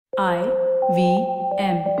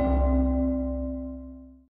IVM.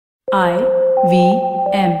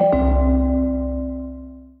 IVM.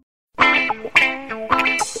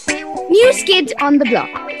 News Kids on the Block.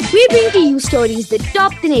 We bring to you stories that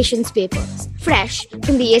top the nation's papers, fresh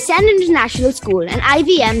from the ASN International School and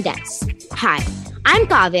IVM desks. Hi, I'm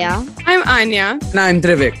Kavya. I'm Anya. And I'm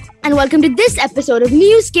Trivik. And welcome to this episode of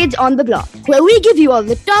News Kids on the Block, where we give you all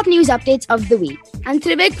the top news updates of the week. And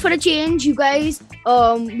Trivik, for a change, you guys,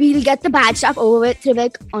 we'll get the bad stuff over with.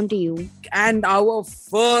 Trivik, on to you. And our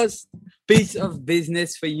first piece of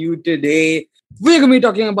business for you today, we're going to be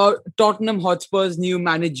talking about Tottenham Hotspur's new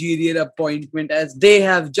managerial appointment, as they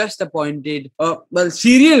have just appointed,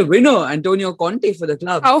 serial winner Antonio Conte for the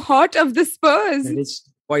club. How hot of the Spurs. That is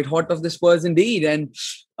quite hot of the Spurs indeed. And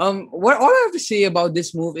what all I have to say about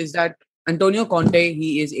this move is that Antonio Conte,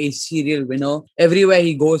 he is a serial winner. Everywhere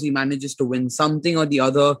he goes, he manages to win something or the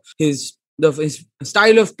other. His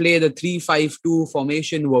style of play, the 3-5-2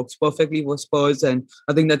 formation, works perfectly for Spurs, and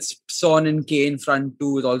I think that's Son and Kane front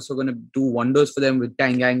two is also going to do wonders for them with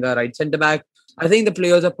Tanganga right centre back. I think the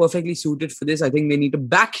players are perfectly suited for this. I think they need to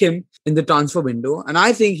back him in the transfer window, and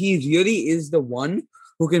I think he really is the one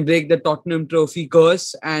who can break the Tottenham Trophy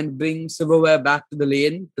curse and bring silverware back to the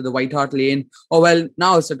lane, to the White Hart Lane. Oh, well,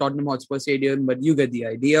 now it's the Tottenham Hotspur Stadium, but you get the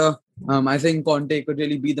idea. I think Conte could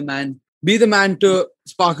really be the man to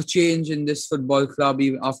spark a change in this football club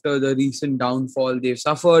after the recent downfall they've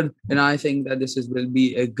suffered. And I think that will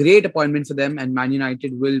be a great appointment for them, and Man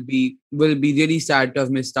United will be really sad to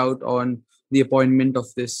have missed out on the appointment of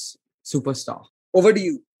this superstar. Over to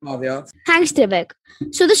you, Bhavya. Thanks, Trivik.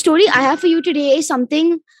 So the story I have for you today is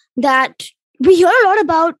something that we hear a lot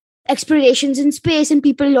about: explorations in space and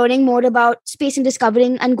people learning more about space and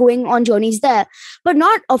discovering and going on journeys there. But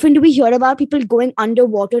not often do we hear about people going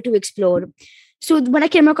underwater to explore. So when I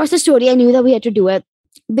came across the story, I knew that we had to do it.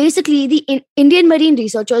 Basically, the Indian marine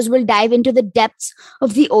researchers will dive into the depths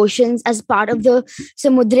of the oceans as part of the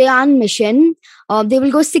Samudrayan mission. They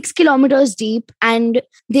will go 6 kilometers deep, and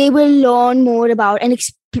they will learn more about and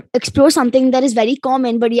explore something that is very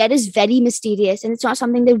common, but yet is very mysterious. And it's not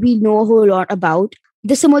something that we know a whole lot about.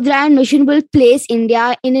 The Samudrayan mission will place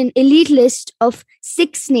India in an elite list of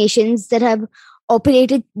 6 nations that have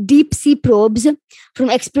operated deep sea probes from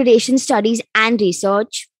exploration studies and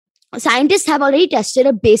research. Scientists have already tested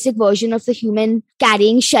a basic version of the human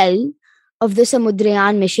carrying shell of the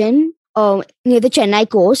Samudrayan mission near the Chennai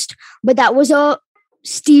coast, but that was a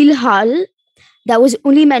steel hull that was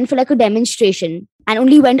only meant for like a demonstration and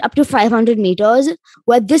only went up to 500 meters,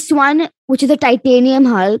 where this one, which is a titanium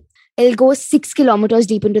hull, it'll go 6 kilometers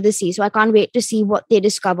deep into the sea. So I can't wait to see what they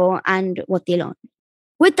discover and what they learn.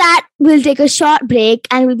 With that, we'll take a short break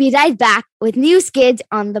and we'll be right back with News Kids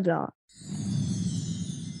on the Block.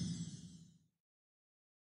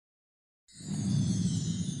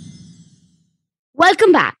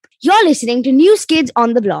 Welcome back. You're listening to News Kids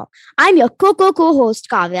on the Block. I'm your co-host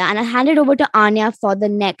Kavya, and I'll hand it over to Anya for the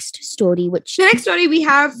next story. The next story we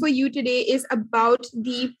have for you today is about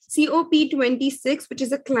the COP26, which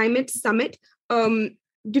is a climate summit.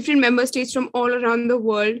 Different member states from all around the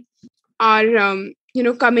world are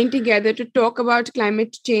coming together to talk about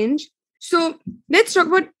climate change. So let's talk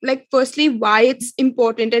about, firstly, why it's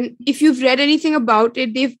important. And if you've read anything about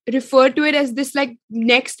it, they've referred to it as this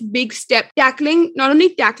next big step, not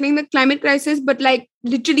only tackling the climate crisis, but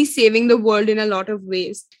literally saving the world in a lot of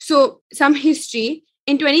ways. So some history.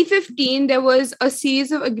 In 2015, there was a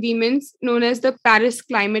series of agreements known as the Paris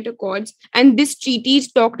Climate Accords. And this treaty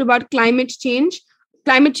talked about climate change,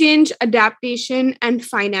 adaptation, and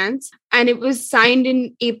finance. And it was signed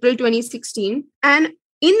in April 2016. And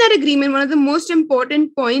in that agreement, one of the most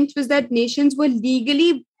important points was that nations were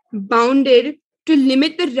legally bounded to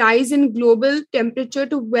limit the rise in global temperature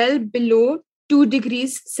to well below 2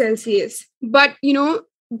 degrees Celsius. But,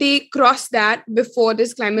 they crossed that before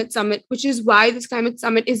this climate summit, which is why this climate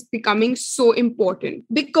summit is becoming so important.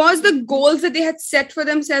 Because the goals that they had set for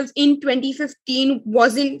themselves in 2015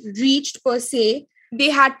 wasn't reached per se, they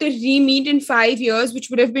had to re-meet in 5 years, which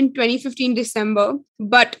would have been 2015 December.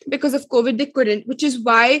 But because of COVID, they couldn't, which is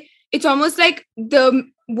why it's almost like the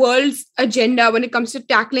world's agenda when it comes to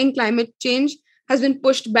tackling climate change has been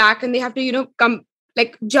pushed back, and they have to,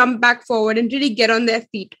 jump back forward and really get on their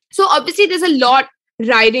feet. So obviously there's a lot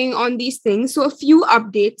riding on these things. So a few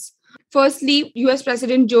updates. Firstly, US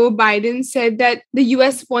President Joe Biden said that the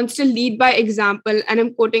US wants to lead by example. And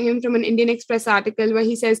I'm quoting him from an Indian Express article where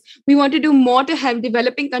he says, "We want to do more to help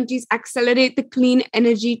developing countries accelerate the clean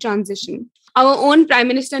energy transition." Our own Prime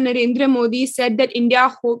Minister Narendra Modi said that India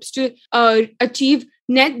hopes to achieve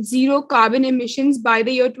net zero carbon emissions by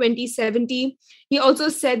the year 2070. He also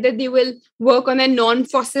said that they will work on their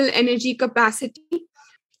non-fossil energy capacity,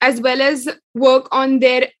 as well as work on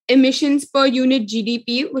their emissions per unit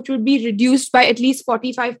GDP, which would be reduced by at least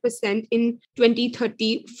 45% in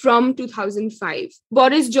 2030 from 2005.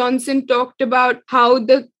 Boris Johnson talked about how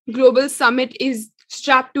the global summit is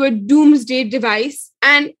strapped to a doomsday device.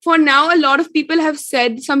 And for now, a lot of people have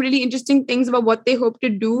said some really interesting things about what they hope to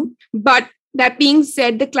do. But that being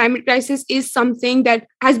said, the climate crisis is something that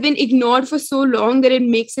has been ignored for so long that it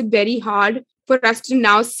makes it very hard for us to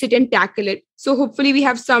now sit and tackle it. So hopefully we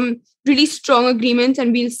have some really strong agreements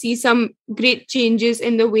and we'll see some great changes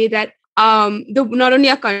in the way that not only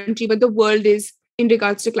our country, but the world is in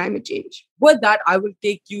regards to climate change. With that, I will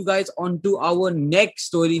take you guys on to our next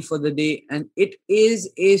story for the day. And it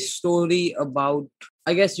is a story about,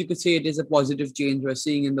 I guess you could say it is a positive change we're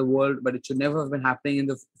seeing in the world, but it should never have been happening in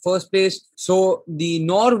the first place. So the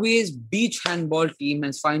Norway's beach handball team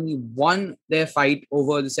has finally won their fight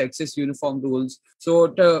over the sexist uniform rules. So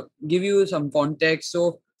to give you some context,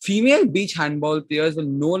 so female beach handball players will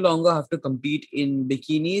no longer have to compete in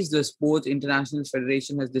bikinis. The Sports International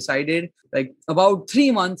Federation has decided, like about 3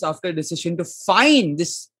 months after a decision to fine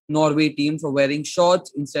this Norway team for wearing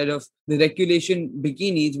shorts instead of the regulation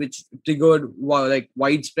bikinis, which triggered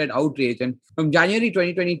widespread outrage. And from January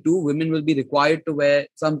 2022, women will be required to wear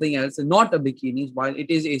something else and not a bikini, while it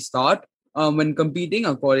is a start when competing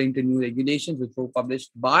according to new regulations which were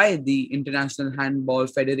published by the International Handball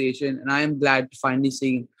Federation. And I am glad to finally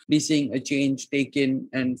be seeing a change taken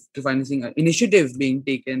and to finally seeing an initiative being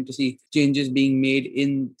taken to see changes being made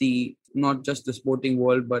in the not just the sporting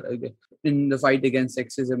world, but in the fight against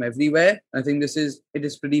sexism everywhere. I think it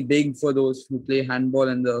is pretty big for those who play handball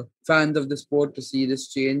and the fans of the sport to see this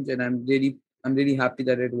change. And I'm really happy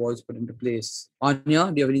that it was put into place.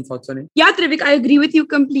 Anya, do you have any thoughts on it? Yeah, Trivik, I agree with you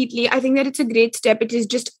completely. I think that it's a great step. It is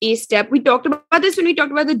just a step. We talked about this when we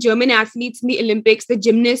talked about the German athletes in the Olympics, the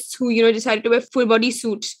gymnasts who, decided to wear full body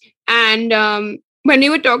suits. And when we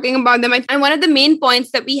were talking about them, and one of the main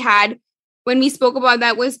points that we had when we spoke about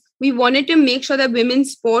that was we wanted to make sure that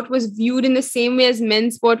women's sport was viewed in the same way as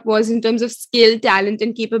men's sport was in terms of skill, talent,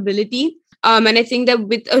 and capability. And I think that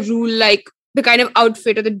with a rule like the kind of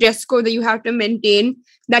outfit or the dress code that you have to maintain,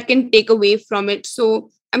 that can take away from it. So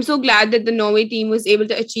I'm so glad that the Norway team was able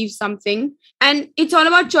to achieve something. And it's all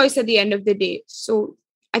about choice at the end of the day. So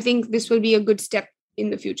I think this will be a good step in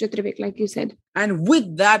the future, Trivik, like you said. And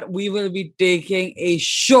with that, we will be taking a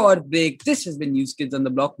short break. This has been News Kids on the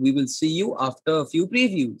Block. We will see you after a few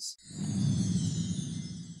previews.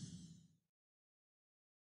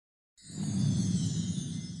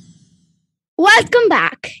 Welcome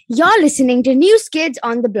back. You're listening to News Kids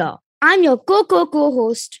on the Block. I'm your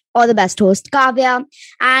co-host, or the best host, Kavya,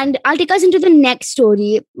 and I'll take us into the next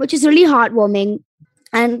story, which is really heartwarming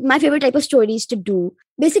and my favorite type of stories to do.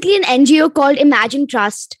 Basically, an NGO called Imagine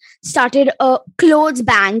Trust started a clothes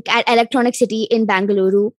bank at Electronic City in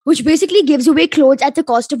Bangalore, which basically gives away clothes at the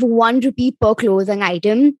cost of 1 rupee per clothing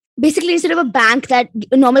item. Basically, instead of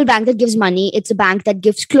a normal bank that gives money, it's a bank that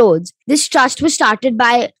gives clothes. This trust was started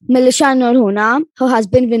by Milisha Norhona, her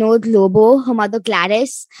husband Vinod Lobo, her mother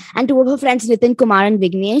Gladys, and two of her friends Nitin Kumar and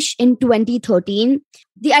Vignesh in 2013.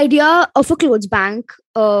 The idea of a clothes bank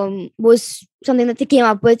was something that they came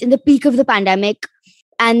up with in the peak of the pandemic.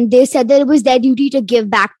 And they said that it was their duty to give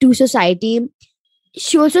back to society.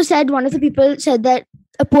 She also said, one of the people said that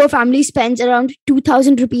a poor family spends around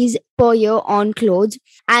 2,000 rupees per year on clothes.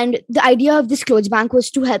 And the idea of this clothes bank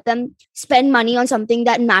was to help them spend money on something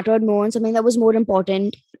that mattered more and something that was more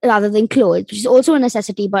important rather than clothes, which is also a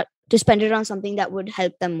necessity, but to spend it on something that would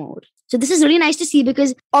help them more. So this is really nice to see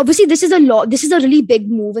because obviously this is a really big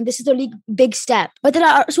move and this is a really big step. But there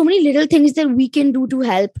are so many little things that we can do to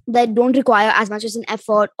help that don't require as much as an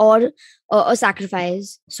effort or a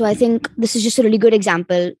sacrifice. So I think this is just a really good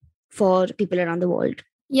example for people around the world.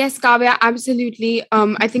 Yes, Kavya, absolutely.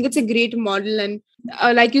 I think it's a great model. And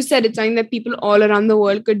like you said, it's something that people all around the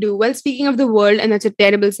world could do. Well, speaking of the world, and that's a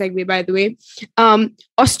terrible segue, by the way,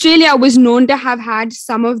 Australia was known to have had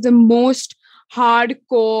some of the most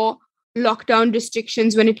hardcore lockdown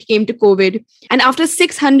restrictions when it came to COVID. And after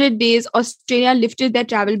 600 days, Australia lifted their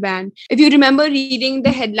travel ban. If you remember reading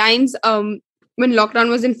the headlines, when lockdown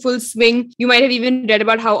was in full swing, you might have even read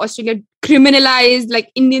about how Australia criminalized like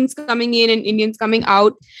Indians coming in and Indians coming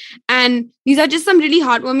out. And these are just some really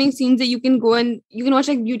heartwarming scenes that you can go and you can watch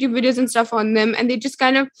like YouTube videos and stuff on them. And they just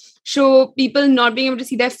kind of show people not being able to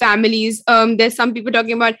see their families. There's some people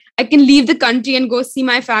talking about, I can leave the country and go see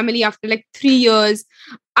my family after like 3 years.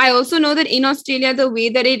 I also know that in Australia, the way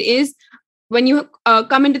that it is, when you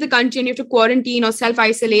come into the country and you have to quarantine or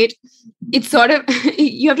self-isolate, it's sort of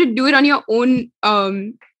you have to do it on your own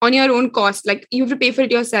cost. Like you have to pay for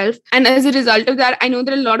it yourself. And as a result of that, I know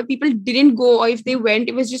that a lot of people didn't go, or if they went,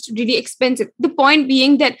 it was just really expensive. The point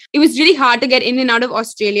being that it was really hard to get in and out of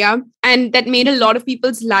Australia, and that made a lot of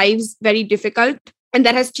people's lives very difficult. And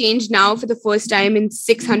that has changed now for the first time in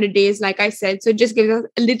 600 days, like I said. So it just gives us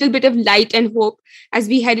a little bit of light and hope as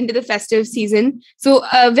we head into the festive season. So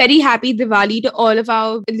very happy Diwali to all of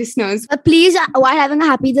our listeners. Please, while having a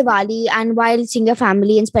happy Diwali and while seeing your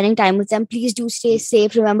family and spending time with them, please do stay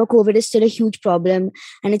safe. Remember, COVID is still a huge problem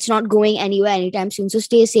and it's not going anywhere anytime soon. So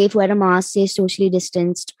stay safe, wear a mask, stay socially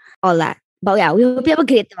distanced, all that. But yeah, we hope you have a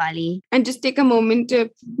great Diwali. And just take a moment to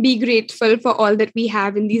be grateful for all that we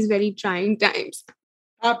have in these very trying times.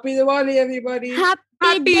 Happy Diwali, everybody. Happy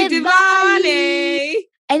Diwali.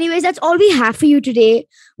 Anyways, that's all we have for you today.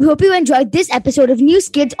 We hope you enjoyed this episode of News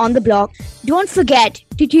Kids on the Block. Don't forget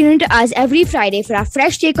to tune in to us every Friday for our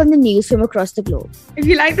fresh take on the news from across the globe. If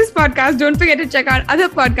you like this podcast, don't forget to check out other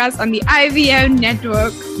podcasts on the IVM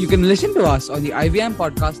network. You can listen to us on the IVM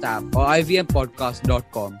Podcast app or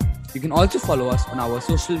ivmpodcast.com. You can also follow us on our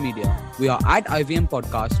social media. We are at IVM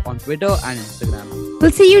Podcast on Twitter and Instagram.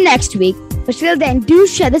 We'll see you next week. But till then, do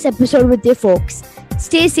share this episode with your folks.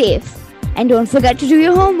 Stay safe and don't forget to do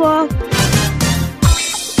your homework.